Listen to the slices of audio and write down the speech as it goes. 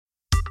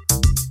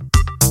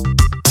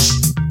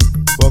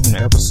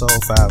welcome to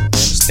episode 5 of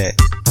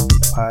Stats, a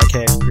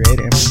podcast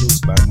created and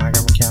produced by the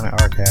Montgomery County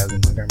Archives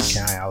in Montgomery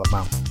County,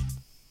 Alabama.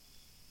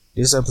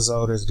 This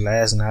episode is the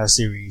last in our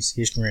series,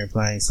 History in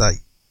Plain Sight.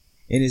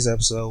 In this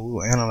episode, we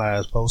will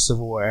analyze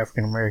post-Civil War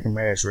African American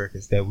marriage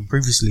records that we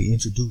previously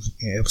introduced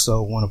in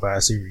episode 1 of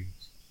our series.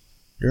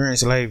 During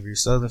slavery,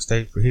 southern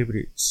states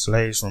prohibited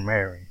slaves from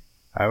marrying.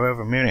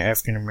 However, many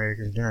African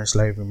Americans during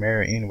slavery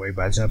married anyway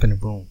by jumping the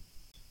broom.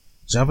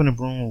 Jumping the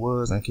broom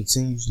was and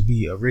continues to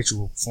be a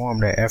ritual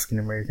performed at African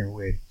American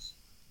weddings.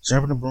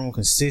 Jumping the broom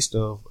consists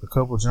of a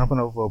couple jumping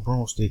over a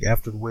broomstick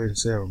after the wedding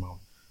ceremony.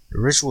 The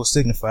ritual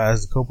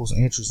signifies the couple's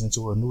entrance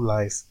into a new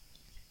life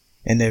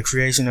and their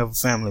creation of a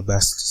family by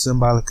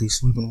symbolically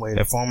sweeping away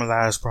their former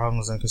lives'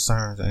 problems and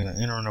concerns and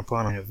entering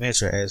upon an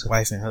adventure as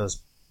wife and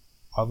husband.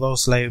 Although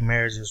slave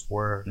marriages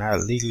were not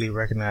legally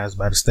recognized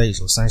by the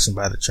states or sanctioned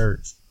by the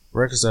church,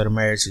 records of the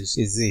marriages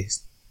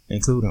exist,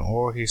 including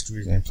oral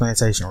histories and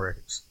plantation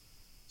records.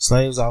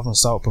 Slaves often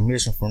sought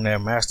permission from their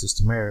masters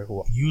to marry,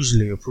 who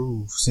usually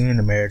approved seeing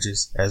the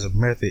marriages as a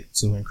method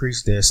to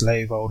increase their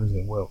slave holdings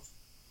and wealth.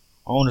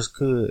 Owners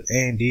could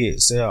and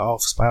did sell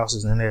off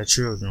spouses and their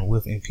children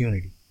with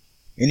impunity.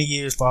 In the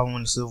years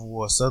following the Civil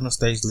War, southern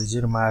states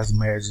legitimized the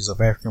marriages of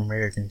African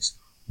Americans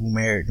who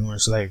married during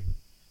slavery.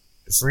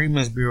 The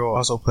Freedmen's Bureau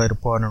also played a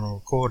part in the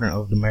recording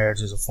of the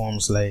marriages of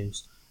former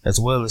slaves, as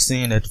well as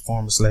seeing that the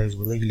former slaves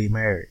were legally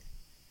married.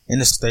 In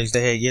the states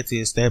that had yet to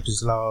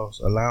establish laws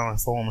allowing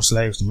former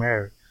slaves to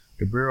marry,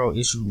 the Bureau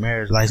issued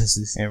marriage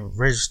licenses and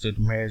registered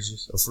the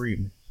marriages of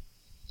freedmen.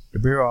 The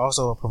Bureau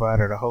also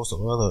provided a host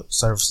of other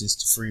services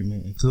to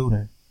freedmen,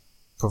 including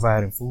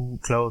providing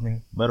food,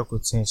 clothing, medical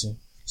attention,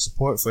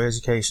 support for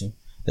education,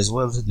 as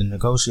well as the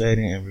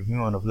negotiating and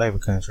reviewing of labor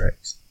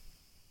contracts.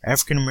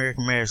 African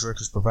American marriage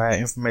records provide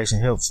information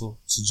helpful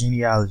to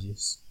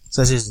genealogists,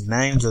 such as the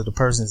names of the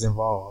persons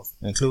involved,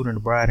 including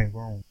the bride and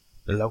groom,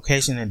 the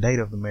location and date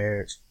of the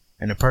marriage,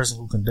 and the person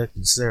who conducted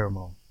the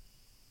ceremony.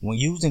 When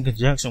used in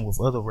conjunction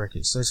with other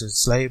records such as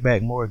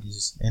slave-backed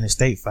mortgages and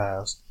estate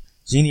files,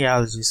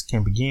 genealogists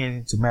can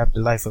begin to map the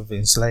life of an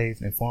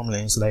enslaved and formerly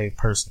enslaved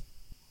person.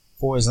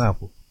 For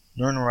example,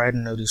 during the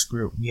writing of this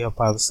script, we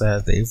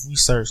hypothesized that if we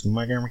searched the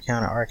Montgomery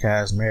County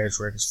Archives marriage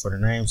records for the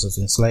names of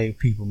enslaved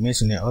people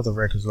mentioned in other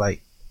records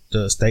like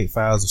the estate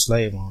files of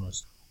slave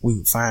owners, we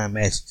would find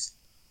matches.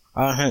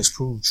 Our hunch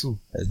proved true,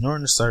 as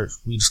during the search,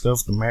 we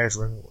discovered the marriage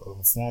record of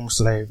a former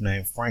slave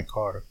named Frank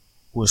Carter,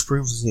 who was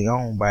previously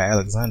owned by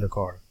Alexander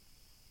Carter.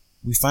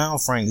 We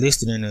found Frank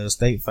listed in the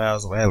estate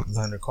files of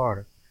Alexander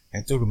Carter,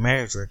 and through the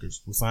marriage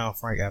records, we found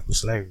Frank after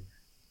slavery.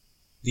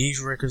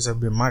 These records have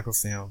been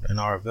microfilmed and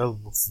are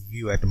available for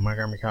view at the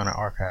Montgomery County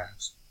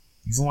Archives.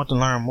 If you want to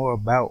learn more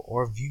about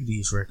or view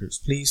these records,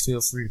 please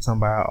feel free to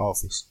come by our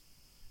office.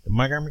 The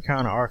Montgomery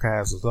County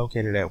Archives is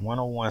located at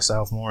 101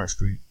 South Lawrence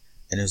Street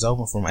and is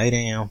open from 8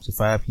 a.m. to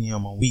 5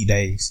 p.m. on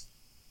weekdays.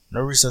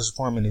 No research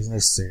appointment is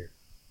necessary.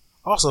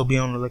 Also be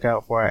on the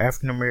lookout for our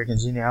African American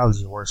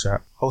Genealogy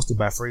Workshop hosted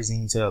by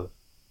Frazine Taylor.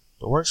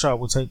 The workshop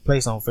will take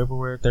place on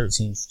February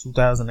 13,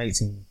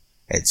 2018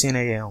 at 10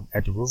 a.m.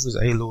 at the Rufus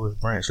A. Lewis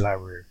Branch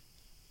Library.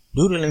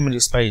 Due to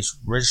limited space,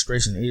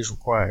 registration is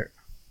required.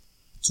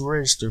 To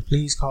register,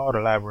 please call the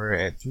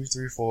library at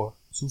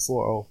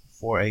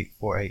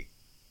 334-240-4848.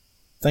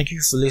 Thank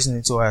you for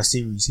listening to our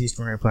series,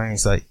 History in Plain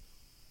Sight.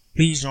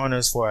 Please join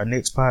us for our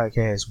next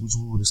podcast, which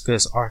we will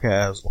discuss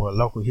archives or a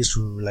local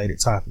history-related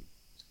topic.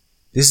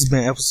 This has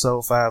been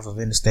episode 5 of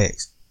In the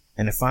Stacks,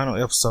 and the final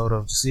episode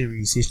of the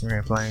series, History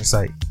in Plain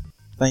Sight.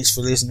 Thanks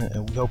for listening,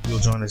 and we hope you'll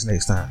join us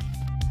next time.